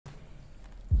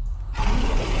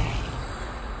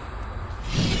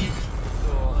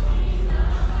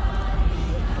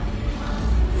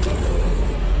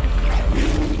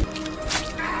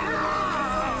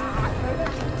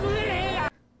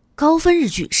高分日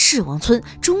剧《世王村》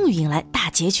终于迎来大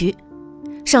结局。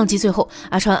上集最后，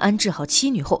阿川安置好妻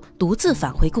女后，独自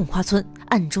返回贡花村，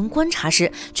暗中观察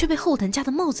时，却被后藤家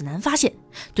的帽子男发现。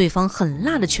对方狠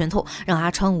辣的拳头让阿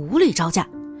川无力招架。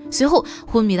随后，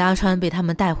昏迷的阿川被他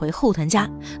们带回后藤家，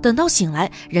等到醒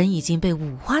来，人已经被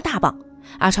五花大绑。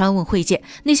阿川问惠介，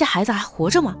那些孩子还活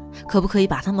着吗？可不可以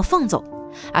把他们放走？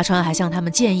阿川还向他们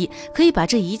建议，可以把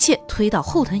这一切推到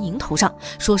后藤营头上，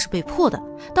说是被迫的，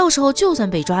到时候就算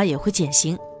被抓也会减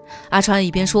刑。阿川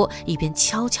一边说一边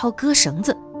悄悄割绳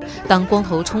子。当光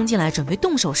头冲进来准备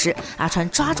动手时，阿川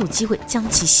抓住机会将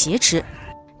其挟持，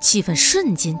气氛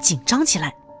瞬间紧张起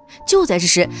来。就在这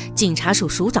时，警察署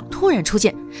署长突然出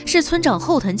现，是村长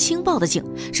后藤清报的警，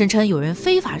声称有人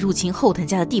非法入侵后藤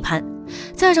家的地盘。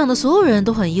在场的所有人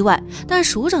都很意外，但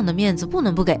署长的面子不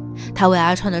能不给，他为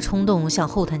阿川的冲动向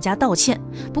后藤家道歉。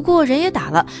不过人也打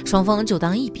了，双方就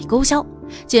当一笔勾销。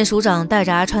见署长带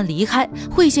着阿川离开，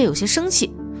惠介有些生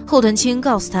气。后藤清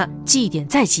告诉他，祭典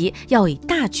在即，要以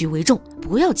大局为重，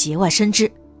不要节外生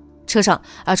枝。车上，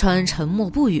阿川沉默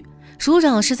不语。署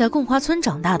长是在贡花村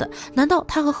长大的，难道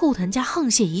他和后藤家沆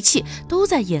瀣一气，都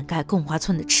在掩盖贡花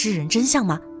村的吃人真相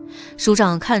吗？署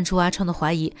长看出阿川的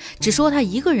怀疑，只说他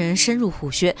一个人深入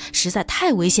虎穴实在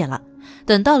太危险了。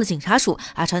等到了警察署，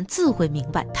阿川自会明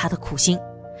白他的苦心。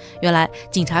原来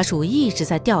警察署一直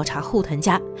在调查后藤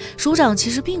家，署长其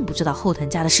实并不知道后藤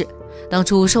家的事。当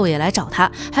初寿野来找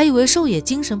他，还以为寿野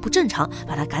精神不正常，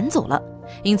把他赶走了。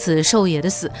因此寿野的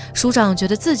死，署长觉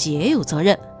得自己也有责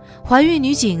任。怀孕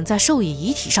女警在寿野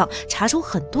遗体上查出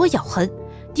很多咬痕，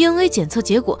 DNA 检测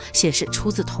结果显示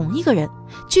出自同一个人，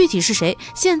具体是谁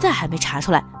现在还没查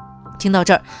出来。听到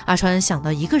这儿，阿川想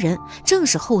到一个人，正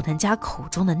是后藤家口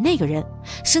中的那个人，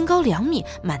身高2米，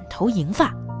满头银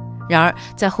发。然而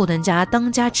在后藤家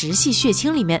当家直系血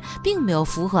亲里面，并没有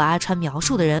符合阿川描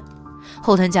述的人。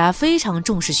后藤家非常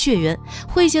重视血缘，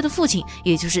惠介的父亲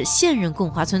也就是现任贡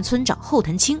花村村长后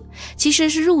藤清，其实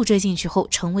是入赘进去后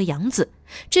成为养子，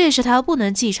这也是他不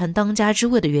能继承当家之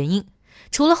位的原因。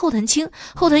除了后藤清，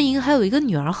后藤营还有一个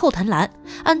女儿后藤兰，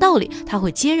按道理他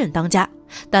会接任当家，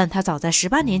但他早在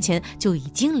18年前就已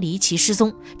经离奇失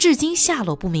踪，至今下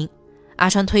落不明。阿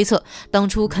川推测，当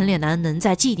初啃脸男能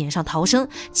在祭典上逃生，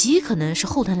极可能是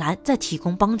后藤兰在提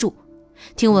供帮助。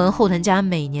听闻后藤家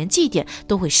每年祭典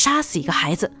都会杀死一个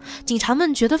孩子，警察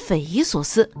们觉得匪夷所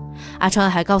思。阿川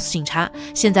还告诉警察，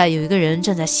现在有一个人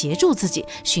正在协助自己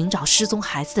寻找失踪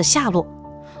孩子的下落。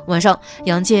晚上，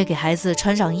杨介给孩子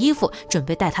穿上衣服，准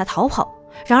备带他逃跑。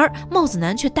然而帽子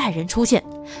男却带人出现。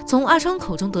从阿川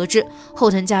口中得知，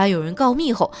后藤家有人告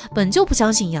密后，本就不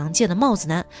相信杨介的帽子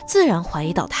男，自然怀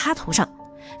疑到他头上。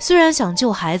虽然想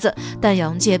救孩子，但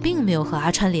杨介并没有和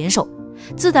阿川联手。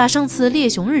自打上次猎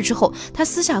熊日之后，他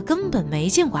私下根本没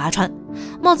见过阿川。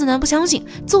帽子男不相信，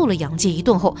揍了杨介一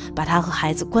顿后，把他和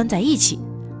孩子关在一起。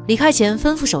离开前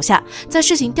吩咐手下，在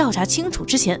事情调查清楚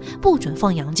之前，不准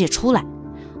放杨介出来。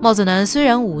帽子男虽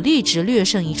然武力值略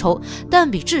胜一筹，但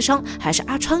比智商还是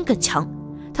阿川更强。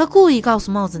他故意告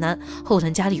诉帽子男，后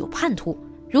藤家里有叛徒。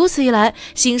如此一来，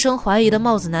心生怀疑的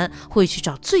帽子男会去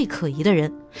找最可疑的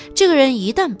人。这个人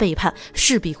一旦背叛，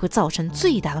势必会造成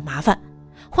最大的麻烦。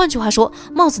换句话说，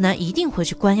帽子男一定会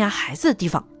去关押孩子的地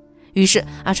方。于是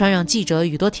阿川让记者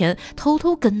宇多田偷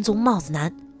偷跟踪帽子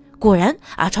男。果然，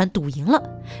阿川赌赢了。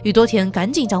宇多田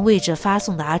赶紧将位置发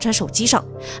送到阿川手机上。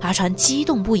阿川激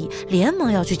动不已，连忙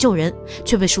要去救人，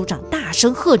却被署长大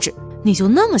声喝止：“你就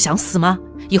那么想死吗？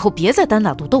以后别再单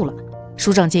打独斗了。”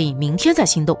署长建议明天再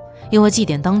行动，因为祭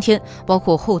典当天，包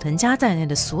括后藤家在内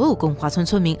的所有贡花村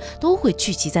村民都会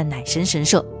聚集在乃神神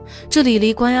社。这里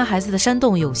离关押孩子的山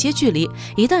洞有些距离，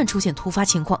一旦出现突发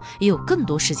情况，也有更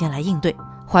多时间来应对。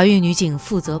怀孕女警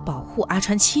负责保护阿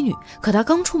川妻女，可她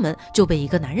刚出门就被一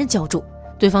个男人叫住。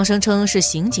对方声称是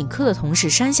刑警科的同事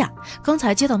山下，刚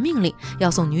才接到命令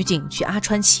要送女警去阿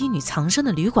川妻女藏身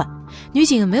的旅馆。女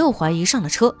警没有怀疑，上了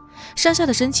车。山下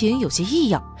的神情有些异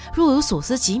样，若有所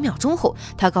思几秒钟后，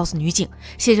他告诉女警，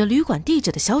写着旅馆地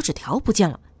址的小纸条不见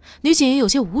了。女警有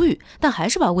些无语，但还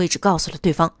是把位置告诉了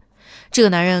对方。这个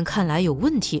男人看来有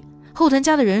问题，后藤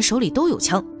家的人手里都有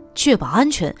枪。确保安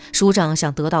全，署长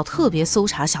想得到特别搜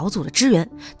查小组的支援，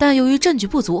但由于证据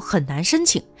不足，很难申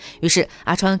请。于是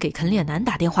阿川给啃脸男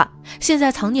打电话，现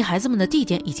在藏匿孩子们的地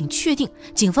点已经确定，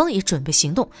警方也准备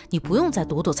行动，你不用再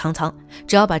躲躲藏藏，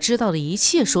只要把知道的一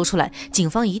切说出来，警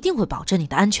方一定会保证你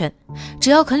的安全。只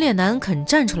要啃脸男肯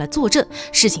站出来作证，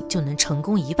事情就能成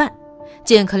功一半。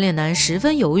见啃脸男十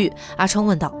分犹豫，阿川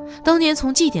问道：“当年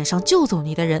从祭典上救走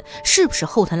你的人是不是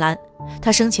后藤兰？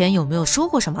他生前有没有说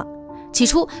过什么？”起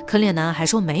初啃脸男还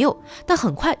说没有，但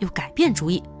很快又改变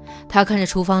主意。他看着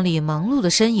厨房里忙碌的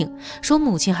身影，说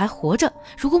母亲还活着，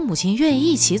如果母亲愿意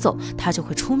一起走，他就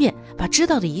会出面把知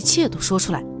道的一切都说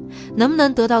出来。能不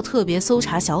能得到特别搜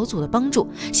查小组的帮助，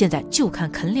现在就看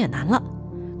啃脸男了。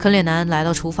啃脸男来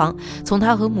到厨房，从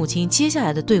他和母亲接下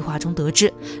来的对话中得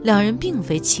知，两人并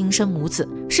非亲生母子，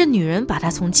是女人把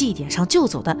他从祭典上救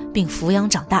走的，并抚养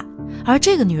长大，而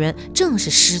这个女人正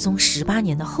是失踪18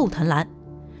年的后藤兰。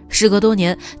时隔多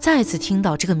年，再次听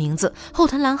到这个名字，后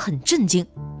藤兰很震惊。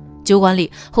酒馆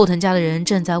里，后藤家的人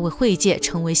正在为惠介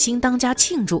成为新当家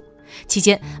庆祝，期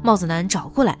间帽子男找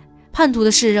过来，叛徒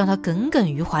的事让他耿耿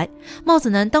于怀。帽子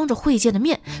男当着惠介的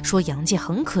面说杨介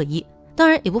很可疑，当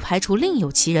然也不排除另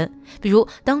有其人，比如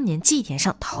当年祭典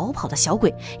上逃跑的小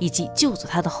鬼，以及救走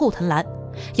他的后藤兰。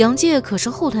杨介可是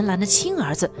后藤兰的亲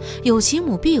儿子，有其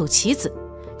母必有其子。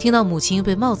听到母亲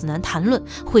被帽子男谈论，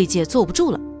惠介坐不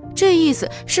住了，这意思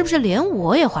是不是连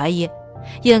我也怀疑？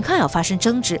眼看要发生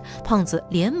争执，胖子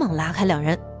连忙拉开两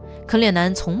人。啃脸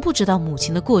男从不知道母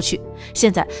亲的过去，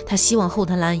现在他希望后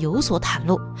藤兰有所袒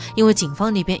露，因为警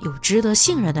方那边有值得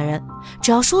信任的人，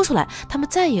只要说出来，他们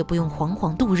再也不用惶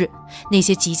惶度日，那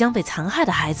些即将被残害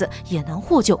的孩子也能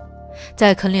获救。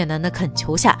在啃脸男的恳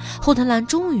求下，后藤兰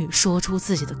终于说出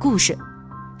自己的故事。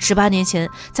18年前，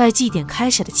在祭典开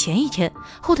始的前一天，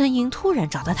后藤营突然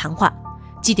找他谈话。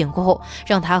祭典过后，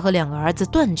让他和2个儿子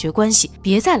断绝关系，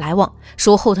别再来往，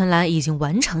说后藤兰已经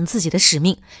完成自己的使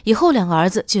命，以后2个儿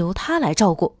子就由他来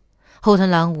照顾。后藤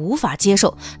兰无法接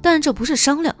受，但这不是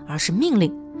商量，而是命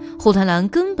令。后藤兰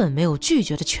根本没有拒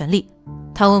绝的权利。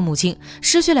他问母亲，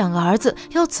失去2个儿子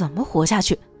要怎么活下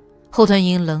去？后藤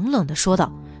英冷冷地说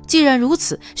道，既然如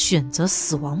此，选择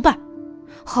死亡吧。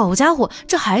好家伙，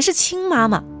这还是亲妈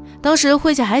妈。当时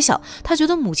惠介还小，他觉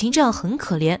得母亲这样很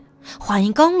可怜。话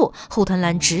音刚落，后藤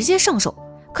兰直接上手，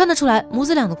看得出来母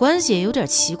子俩的关系也有点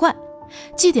奇怪。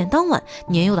祭典当晚，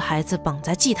年幼的孩子绑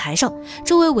在祭台上，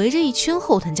周围围着一圈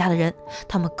后藤家的人，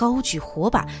他们高举火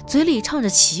把，嘴里唱着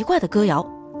奇怪的歌谣。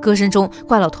歌声中，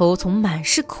怪老头从满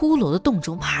是骷髅的洞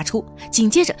中爬出，紧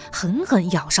接着狠狠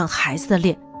咬上孩子的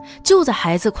脸。就在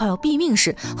孩子快要毙命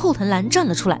时，后藤兰站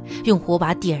了出来，用火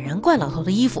把点燃怪老头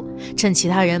的衣服，趁其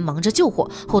他人忙着救火，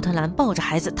后藤兰抱着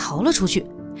孩子逃了出去。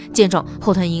见状，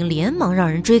后藤营连忙让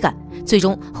人追赶，最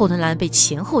终后藤兰被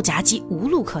前后夹击，无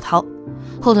路可逃。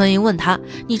后藤营问他，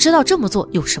你知道这么做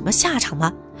有什么下场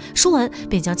吗？说完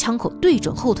便将枪口对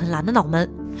准后藤兰的脑门。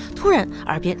突然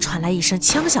耳边传来一声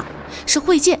枪响，是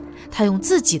惠介，他用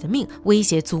自己的命威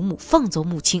胁祖母放走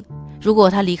母亲，如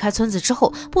果他离开村子之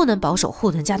后不能保守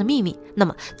后藤家的秘密，那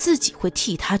么自己会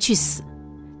替他去死。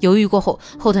犹豫过后，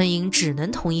后藤营只能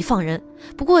同意放人，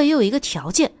不过也有一个条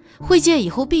件，惠介以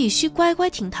后必须乖乖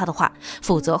听他的话，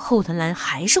否则后藤兰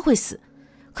还是会死。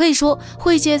可以说，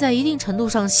惠介在一定程度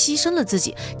上牺牲了自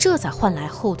己，这才换来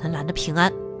后藤兰的平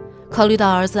安。考虑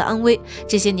到儿子的安危，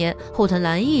这些年后藤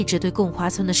兰一直对贡花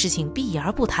村的事情避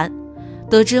而不谈。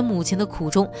得知母亲的苦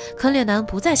衷，啃脸男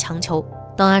不再强求，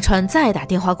当阿川再打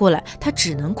电话过来，他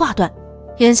只能挂断。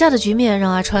眼下的局面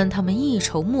让阿川他们一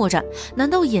筹莫展，难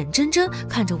道眼睁睁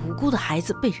看着无辜的孩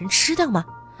子被人吃掉吗？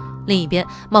另一边，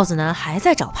帽子男还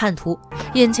在找叛徒，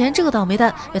眼前这个倒霉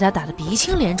蛋被他打得鼻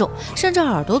青脸肿，甚至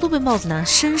耳朵都被帽子男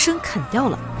生生啃掉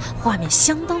了，画面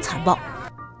相当残暴。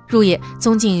入夜，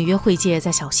宗敬约惠介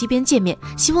在小溪边见面，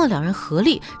希望两人合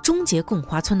力终结贡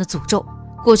花村的诅咒。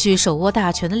过去手握大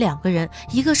权的2个人，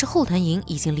一个是后藤营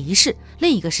已经离世，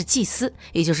另一个是祭司，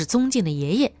也就是宗敬的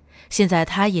爷爷。现在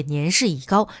他也年事已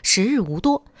高，时日无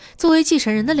多，作为继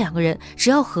承人的2个人，只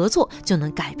要合作就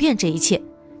能改变这一切。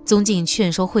宗敬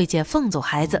劝说惠介放走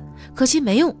孩子，可惜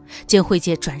没用。见惠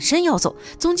介转身要走，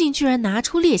宗敬居然拿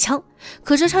出猎枪，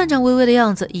可这颤颤巍巍的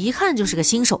样子一看就是个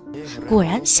新手。果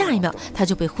然下一秒他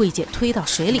就被惠介推到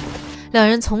水里。2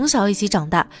人从小一起长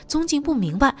大，宗敬不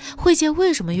明白惠介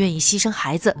为什么愿意牺牲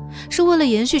孩子，是为了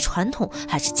延续传统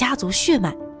还是家族血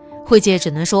脉？惠介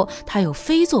只能说他有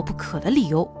非做不可的理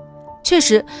由。确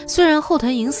实，虽然后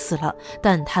藤营死了，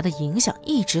但他的影响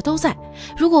一直都在。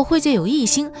如果惠介有异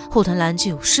心，后藤兰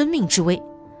就有生命之危。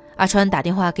阿川打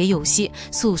电话给有希，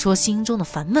诉说心中的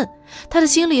烦闷，他的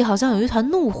心里好像有一团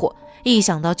怒火，一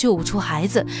想到救不出孩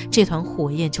子，这团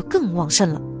火焰就更旺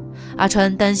盛了。阿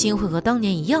川担心会和当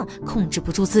年一样控制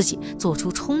不住自己，做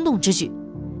出冲动之举。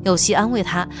有希安慰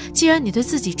他，既然你对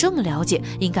自己这么了解，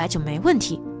应该就没问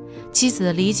题。妻子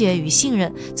的理解与信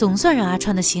任总算让阿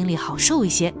川的心里好受一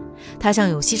些。他向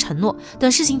有希承诺，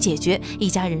等事情解决，一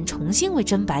家人重新为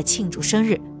真白庆祝生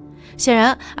日。显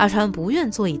然阿川不愿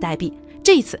坐以待毙，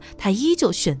这一次他依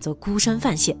旧选择孤身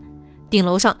犯险。顶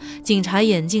楼上，警察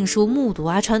眼镜叔目睹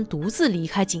阿川独自离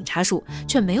开警察署，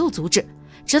却没有阻止，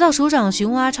直到署长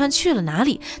询问阿川去了哪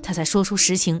里，他才说出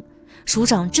实情。署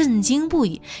长震惊不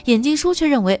已，眼镜叔却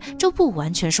认为这不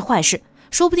完全是坏事，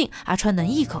说不定阿川能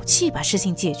一口气把事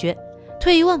情解决。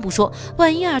退一万步说，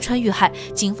万一阿川遇害，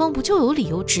警方不就有理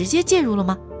由直接介入了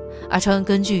吗？阿川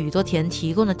根据宇多田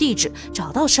提供的地址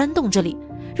找到山洞这里，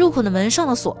入口的门上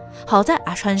了锁，好在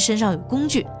阿川身上有工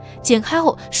具，剪开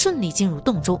后顺利进入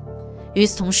洞中。与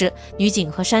此同时，女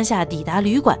警和山下抵达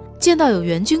旅馆，见到有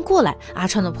援军过来，阿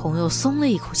川的朋友松了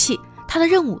一口气，他的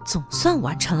任务总算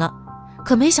完成了。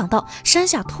可没想到山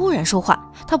下突然说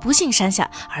话，他不信山下，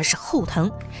而是后藤，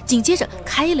紧接着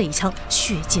开了一枪，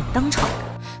血溅当场。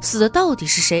死的到底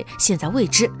是谁，现在未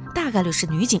知，大概率是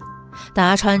女警。但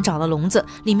阿川找了笼子，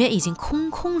里面已经空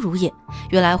空如也。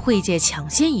原来惠介抢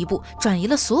先一步转移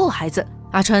了所有孩子。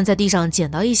阿川在地上捡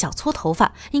到一小撮头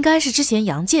发，应该是之前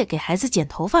杨介给孩子剪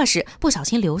头发时不小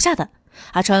心留下的。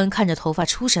阿川看着头发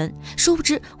出神，殊不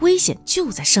知危险就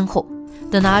在身后。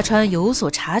等到阿川有所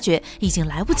察觉，已经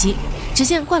来不及。只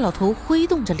见怪老头挥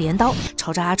动着镰刀，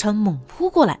朝着阿川猛扑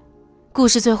过来。故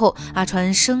事最后，阿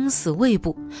川生死未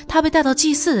卜，他被带到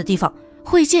祭祀的地方，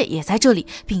惠介也在这里，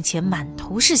并且满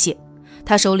头是血。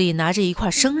他手里拿着一块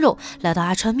生肉，来到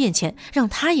阿川面前，让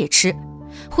他也吃。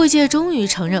惠介终于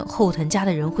承认后藤家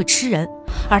的人会吃人，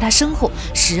而他身后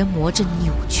食人魔正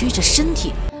扭曲着身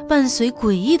体，伴随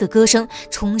诡异的歌声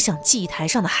冲向祭台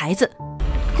上的孩子。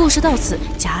故事到此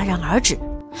戛然而止。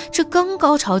这刚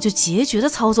高潮就结局的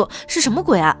操作是什么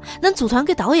鬼啊？能组团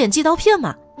给导演寄刀片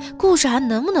吗？故事还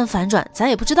能不能反转咱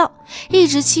也不知道。一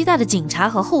直期待的警察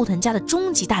和后藤家的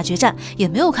终极大决战也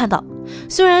没有看到。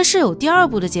虽然是有第二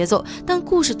部的节奏，但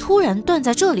故事突然断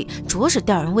在这里，着实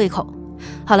吊人胃口。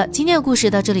好了，今天的故事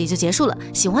到这里就结束了，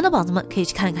喜欢的宝子们可以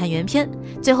去看一看原片。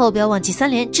最后不要忘记3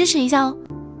连支持一下哦。